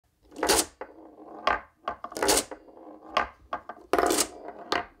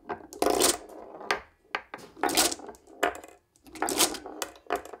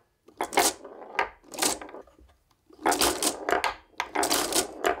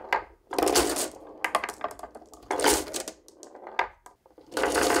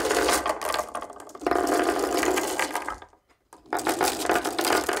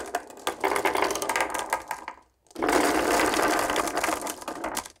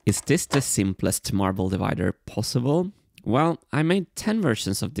Is this the simplest marble divider possible? Well, I made 10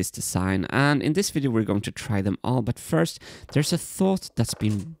 versions of this design, and in this video we're going to try them all, but first, there's a thought that's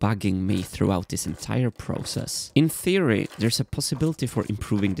been bugging me throughout this entire process. In theory, there's a possibility for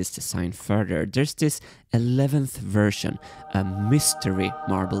improving this design further. There's this 11th version, a mystery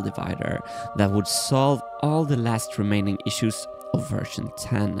marble divider, that would solve all the last remaining issues of version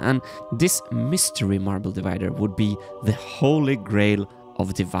 10, and this mystery marble divider would be the Holy Grail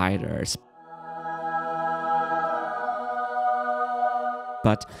of dividers.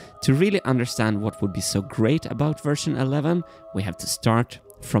 But to really understand what would be so great about version 11, we have to start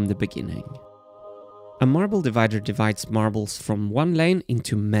from the beginning. A marble divider divides marbles from one lane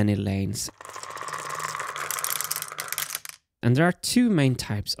into many lanes. And there are two main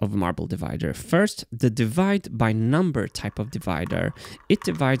types of marble divider. First, the divide by number type of divider. It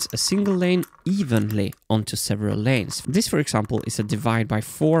divides a single lane evenly onto several lanes. This, for example, is a divide by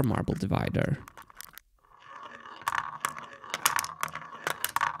 4 marble divider.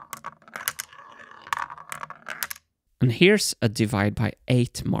 And here's a divide by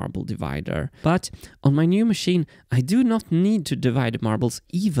 8 marble divider. But on my new machine, I do not need to divide the marbles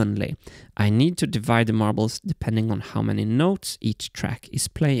evenly. I need to divide the marbles depending on how many notes each track is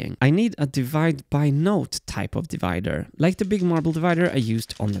playing. I need a divide by note type of divider, like the big marble divider I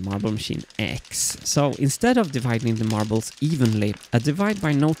used on the Marble Machine X. So instead of dividing the marbles evenly, a divide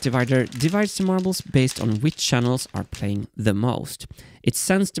by note divider divides the marbles based on which channels are playing the most. It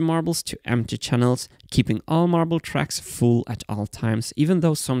sends the marbles to empty channels, keeping all marble tracks full at all times, even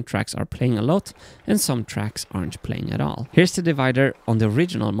though some tracks are playing a lot and some tracks aren't playing at all. Here's the divider on the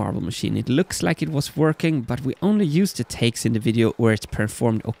original Marble Machine. It looks like it was working, but we only used the takes in the video where it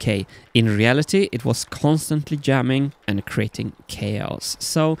performed okay. In reality, it was constantly jamming and creating chaos.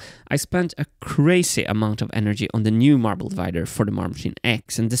 So I spent a crazy amount of energy on the new marble divider for the Marble Machine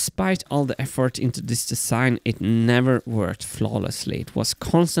X, and despite all the effort into this design, it never worked flawlessly. It was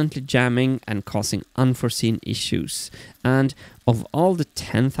constantly jamming and causing unforeseen issues. And of all the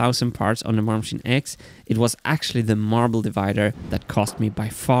 10,000 parts on the Marble Machine X, it was actually the marble divider that caused me by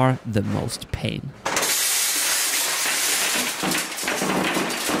far the most pain.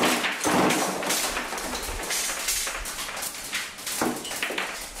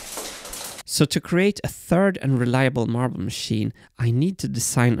 So to create a third and reliable marble machine, I need to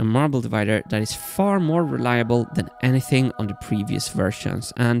design a marble divider that is far more reliable than anything on the previous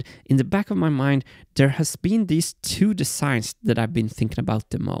versions. And in the back of my mind, there has been these two designs that I've been thinking about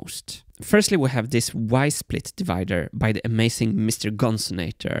the most. Firstly, we have this Y-split divider by the amazing Mr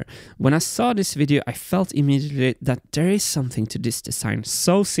Gonzonator. When I saw this video, I felt immediately that there is something to this design.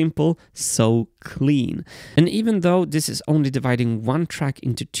 So simple, so clean. And even though this is only dividing one track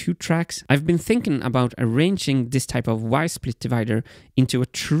into 2 tracks, I've been thinking about arranging this type of Y-split divider into a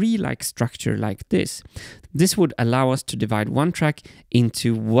tree-like structure like this. This would allow us to divide one track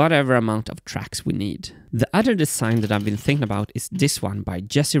into whatever amount of tracks we need. The other design that I've been thinking about is this one by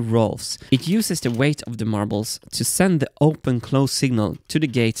Jesse Roelfs. It uses the weight of the marbles to send the open-close signal to the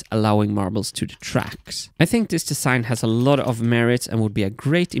gates, allowing marbles to the tracks. I think this design has a lot of merits and would be a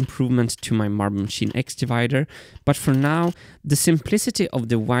great improvement to my Marble Machine X divider, but for now, the simplicity of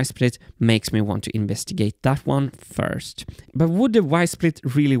the Y-split makes me want to investigate that one first. But would the Y-split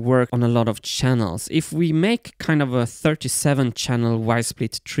really work on a lot of channels? If we make kind of a 37 channel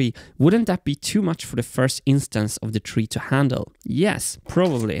Y-split tree, wouldn't that be too much for the first instance of the tree to handle? Yes,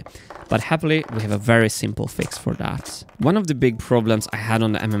 probably. But happily, we have a very simple fix for that. One of the big problems I had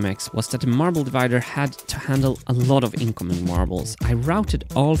on the MMX was that the marble divider had to handle a lot of incoming marbles. I routed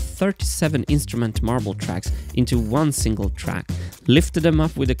all 37 instrument marble tracks into one single track, lifted them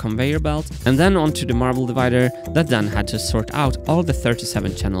up with a conveyor belt, and then onto the marble divider that then had to sort out all the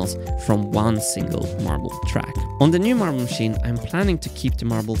 37 channels from one single marble track. On the new Marble Machine, I'm planning to keep the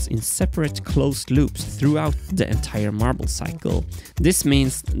marbles in separate closed loops throughout the entire marble cycle. This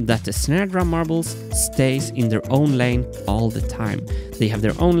means that the snare drum marbles stays in their own lane all the time. They have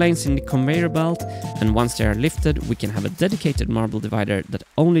their own lanes in the conveyor belt, and once they are lifted, we can have a dedicated marble divider that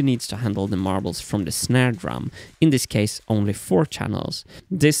only needs to handle the marbles from the snare drum, in this case only 4 channels.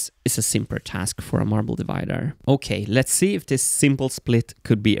 This is a simpler task for a marble divider. Okay, let's see if this simple split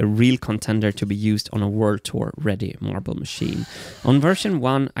could be a real contender to be used on a World Tour ready marble machine. On version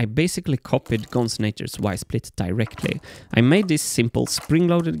 1, I basically copied Gonzonator's Y-split directly. I made these simple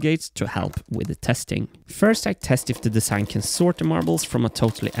spring-loaded gates to help with the testing. First, I test if the design can sort the marbles from a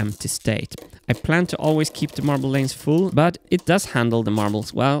totally empty state. I plan to always keep the marble lanes full, but it does handle the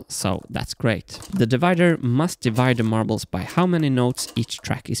marbles well, so that's great. The divider must divide the marbles by how many notes each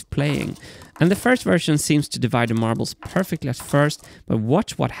track is playing. And the first version seems to divide the marbles perfectly at first, but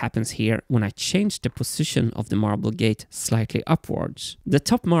watch what happens here when I change the position of the marble gate slightly upwards. The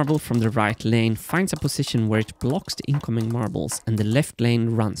top marble from the right lane finds a position where it blocks the incoming marbles and the left lane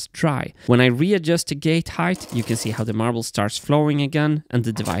runs dry. When I readjust the gate height, you can see how the marble starts flowing again and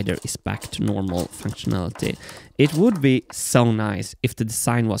the divider is back to normal functionality. It would be so nice if the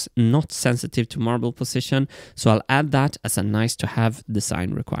design was not sensitive to marble position, so I'll add that as a nice to have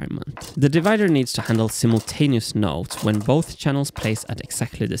design requirement. The divider needs to handle simultaneous nodes when both channels place at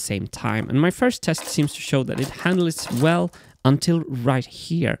exactly the same time, and my first test seems to show that it handles it well until right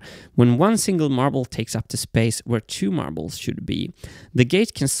here, when one single marble takes up the space where two marbles should be. The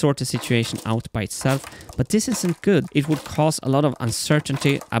gate can sort the situation out by itself, but this isn't good. It would cause a lot of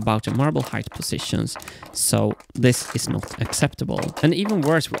uncertainty about the marble height positions, so this is not acceptable. And even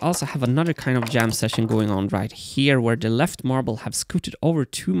worse, we also have another kind of jam session going on right here, where the left marble have scooted over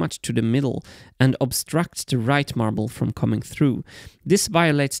too much to the middle and obstructs the right marble from coming through. This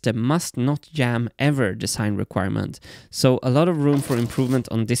violates the must not jam ever design requirement, so a lot of room for improvement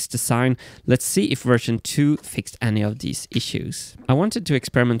on this design. Let's see if version 2 fixed any of these issues. I wanted to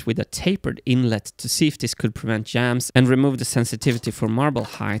experiment with a tapered inlet to see if this could prevent jams and remove the sensitivity for marble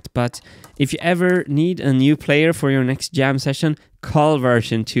height, but if you ever need a new player for your next jam session, call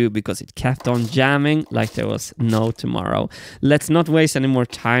version 2 because it kept on jamming like there was no tomorrow. Let's not waste any more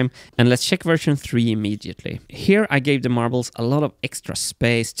time and let's check version 3 immediately. Here I gave the marbles a lot of extra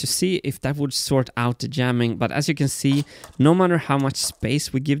space to see if that would sort out the jamming, but as you can see, no matter how much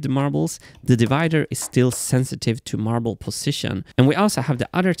space we give the marbles, the divider is still sensitive to marble position. And we also have the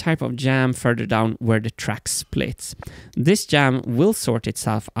other type of jam further down where the track splits. This jam will sort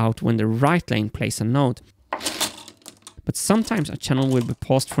itself out when the right lane plays a note, but sometimes a channel will be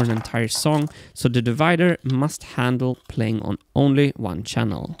paused for an entire song, so the divider must handle playing on only one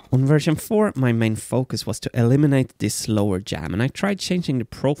channel. On version 4, my main focus was to eliminate this lower jam, and I tried changing the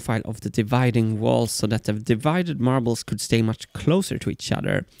profile of the dividing walls so that the divided marbles could stay much closer to each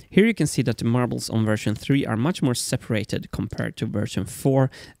other. Here you can see that the marbles on version 3 are much more separated compared to version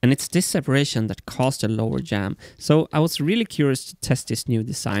 4, and it's this separation that caused a lower jam. So I was really curious to test this new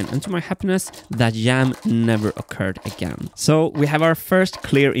design, and to my happiness, that jam never occurred again. So we have our first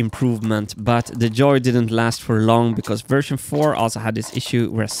clear improvement, but the joy didn't last for long because version 4 also had this issue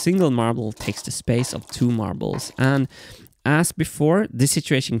where a single marble takes the space of two marbles. And as before, this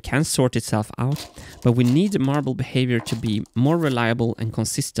situation can sort itself out, but we need the marble behavior to be more reliable and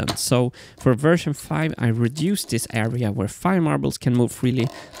consistent. So for version 5, I reduced this area where 5 marbles can move freely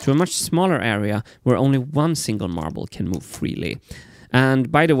to a much smaller area where only one single marble can move freely.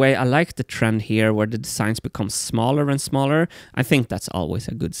 And by the way, I like the trend here where the designs become smaller and smaller. I think that's always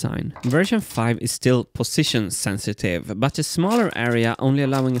a good sign. Version 5 is still position sensitive, but the smaller area only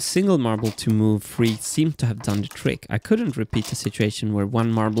allowing a single marble to move free seemed to have done the trick. I couldn't repeat a situation where one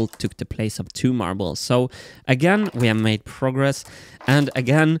marble took the place of two marbles. So again, we have made progress. And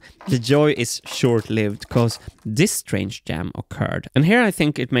again, the joy is short-lived because this strange jam occurred. And here I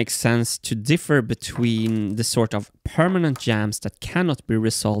think it makes sense to differ between the sort of permanent jams that cannot be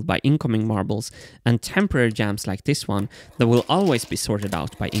resolved by incoming marbles and temporary jams like this one that will always be sorted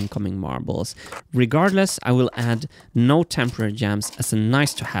out by incoming marbles. Regardless, I will add no temporary jams as a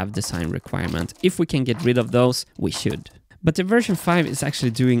nice-to-have design requirement. If we can get rid of those, we should. But the version 5 is actually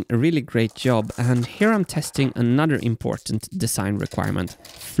doing a really great job, and here I'm testing another important design requirement,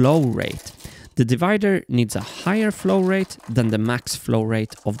 flow rate. The divider needs a higher flow rate than the max flow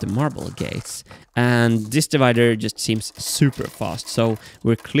rate of the marble gates, and this divider just seems super fast, so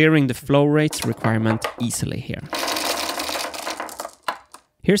we're clearing the flow rates requirement easily here.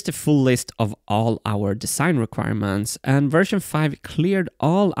 Here's the full list of all our design requirements, and version 5 cleared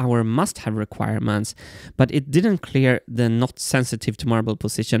all our must-have requirements, but it didn't clear the not sensitive to marble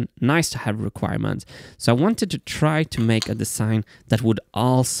position nice-to-have requirement. So I wanted to try to make a design that would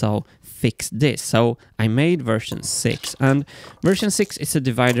also fix this. So I made version 6, and version 6 is a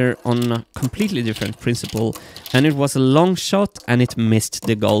divider on a completely different principle, and it was a long shot and it missed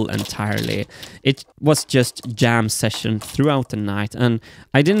the goal entirely. It was just jam session throughout the night, and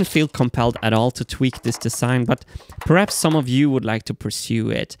I didn't feel compelled at all to tweak this design, but perhaps some of you would like to pursue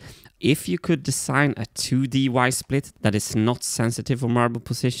it. If you could design a 2D Y-split that is not sensitive for marble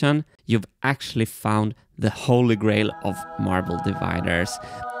position, you've actually found the holy grail of marble dividers.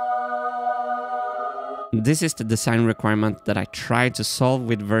 This is the design requirement that I tried to solve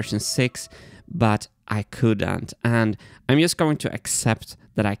with version 6, but I couldn't. And I'm just going to accept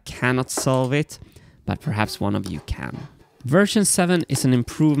that I cannot solve it, but perhaps one of you can. Version 7 is an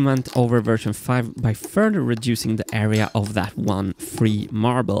improvement over version 5 by further reducing the area of that one free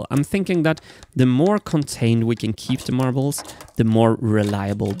marble. I'm thinking that the more contained we can keep the marbles, the more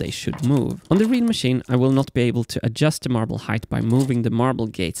reliable they should move. On the real machine, I will not be able to adjust the marble height by moving the marble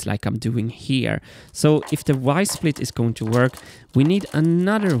gates like I'm doing here. So if the Y-split is going to work, we need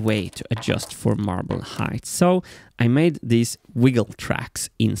another way to adjust for marble height. So I made these wiggle tracks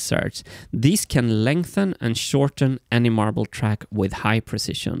inserts. These can lengthen and shorten any marble track with high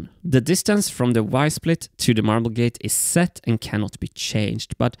precision. The distance from the Y-split to the marble gate is set and cannot be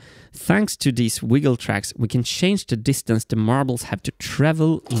changed, but thanks to these wiggle tracks, we can change the distance the marbles have to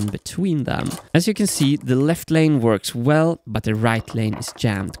travel in between them. As you can see, the left lane works well, but the right lane is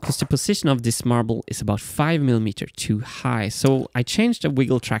jammed, because the position of this marble is about 5mm too high. So I changed the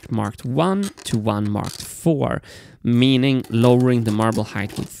wiggle track marked 1 to one marked 4. Meaning lowering the marble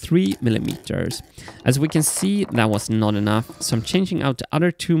height with 3mm. As we can see, that was not enough, so I'm changing out the other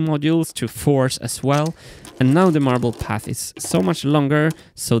 2 modules to 4s as well, and now the marble path is so much longer,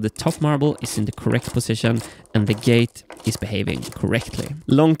 so the top marble is in the correct position and the gate is behaving correctly.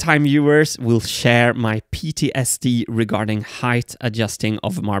 Long-time viewers will share my PTSD regarding height adjusting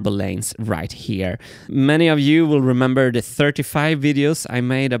of marble lanes right here. Many of you will remember the 35 videos I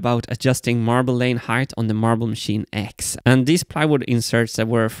made about adjusting marble lane height on the Marble Machine X. And these plywood inserts that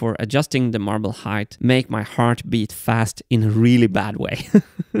were for adjusting the marble height make my heart beat fast in a really bad way.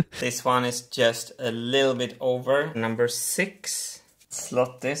 This one is just a little bit over number 6.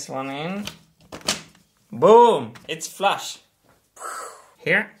 Slot this one in. Boom! It's flush.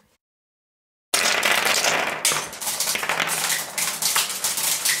 Here.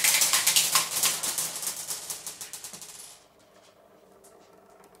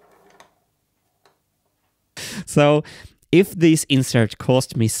 So, if these inserts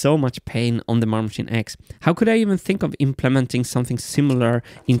caused me so much pain on the Marble Machine X, how could I even think of implementing something similar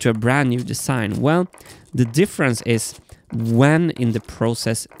into a brand new design? Well, the difference is when in the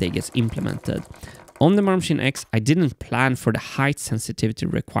process they get implemented. On the Marble Machine X, I didn't plan for the height sensitivity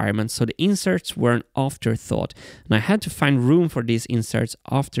requirements, so the inserts were an afterthought, and I had to find room for these inserts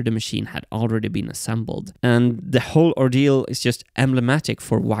after the machine had already been assembled. And the whole ordeal is just emblematic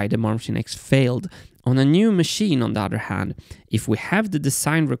for why the Marble Machine X failed. On a new machine, on the other hand, if we have the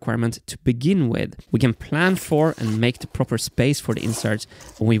design requirement to begin with, we can plan for and make the proper space for the inserts,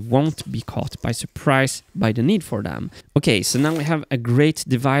 and we won't be caught by surprise by the need for them. Okay, so now we have a great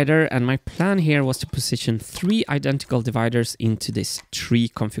divider, and my plan here was to position 3 identical dividers into this tree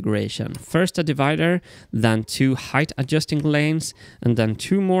configuration. First a divider, then 2 height adjusting lanes, and then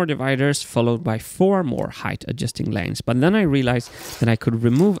 2 more dividers, followed by 4 more height adjusting lanes. But then I realized that I could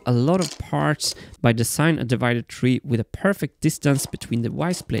remove a lot of parts by design a divider tree with a perfect distance between the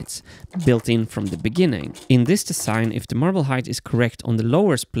Y-splits built in from the beginning. In this design, if the marble height is correct on the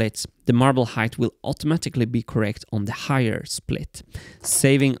lower splits, the marble height will automatically be correct on the higher split,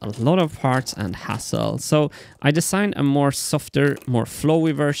 saving a lot of parts and hassle. So I designed a more softer, more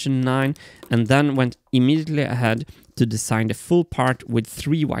flowy version 9, and then went immediately ahead to design the full part with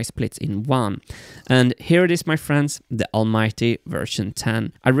 3 Y-splits in one. And here it is, my friends, the almighty version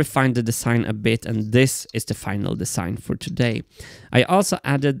 10. I refined the design a bit, and this is the final design for today. I also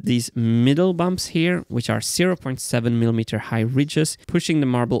added these middle bumps here, which are 0.7mm high ridges, pushing the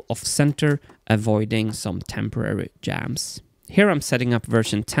marble off center, avoiding some temporary jams. Here I'm setting up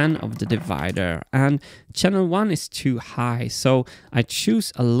version 10 of the divider, and channel 1 is too high, so I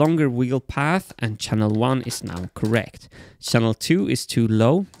choose a longer wiggle path, and channel 1 is now correct. Channel 2 is too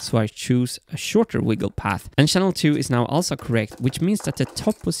low, so I choose a shorter wiggle path, and channel 2 is now also correct, which means that the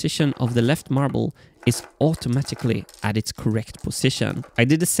top position of the left marble is automatically at its correct position. I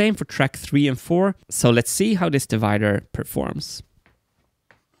did the same for track 3 and 4, so let's see how this divider performs.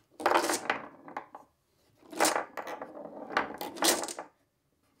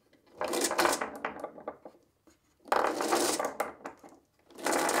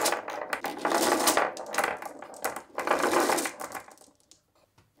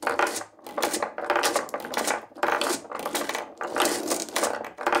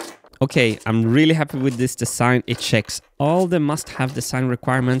 Okay, I'm really happy with this design. It checks all the must-have design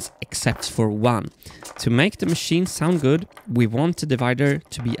requirements except for one. To make the machine sound good, we want the divider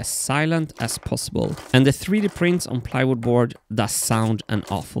to be as silent as possible. And the 3D prints on plywood board does sound an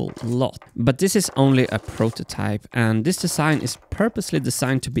awful lot. But this is only a prototype, and this design is purposely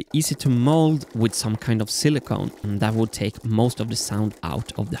designed to be easy to mold with some kind of silicone, and that would take most of the sound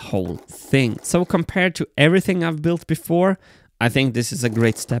out of the whole thing. So compared to everything I've built before, I think this is a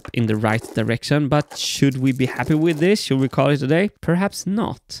great step in the right direction, but should we be happy with this? Should we call it a day? Perhaps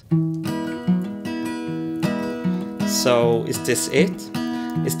not. So is this it?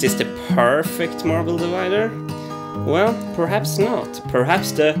 Is this the perfect marble divider? Well, perhaps not.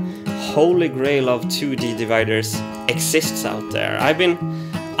 Perhaps the Holy Grail of 2D dividers exists out there. I've been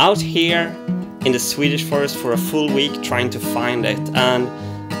out here in the Swedish forest for a full week trying to find it, and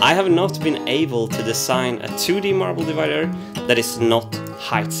I have not been able to design a 2D marble divider that is not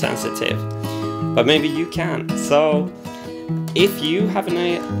height sensitive. But maybe you can. So if you have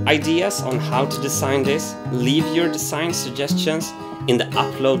any ideas on how to design this, leave your design suggestions in the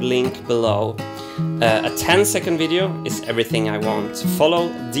upload link below. A 10-second video is everything I want. Follow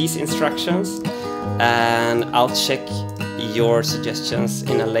these instructions and I'll check your suggestions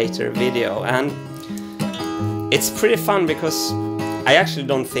in a later video. And it's pretty fun because I actually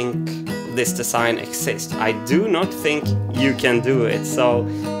don't think this design exists. I do not think you can do it. So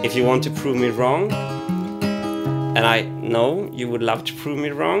if you want to prove me wrong, and I know you would love to prove me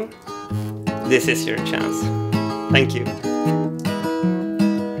wrong, this is your chance. Thank you.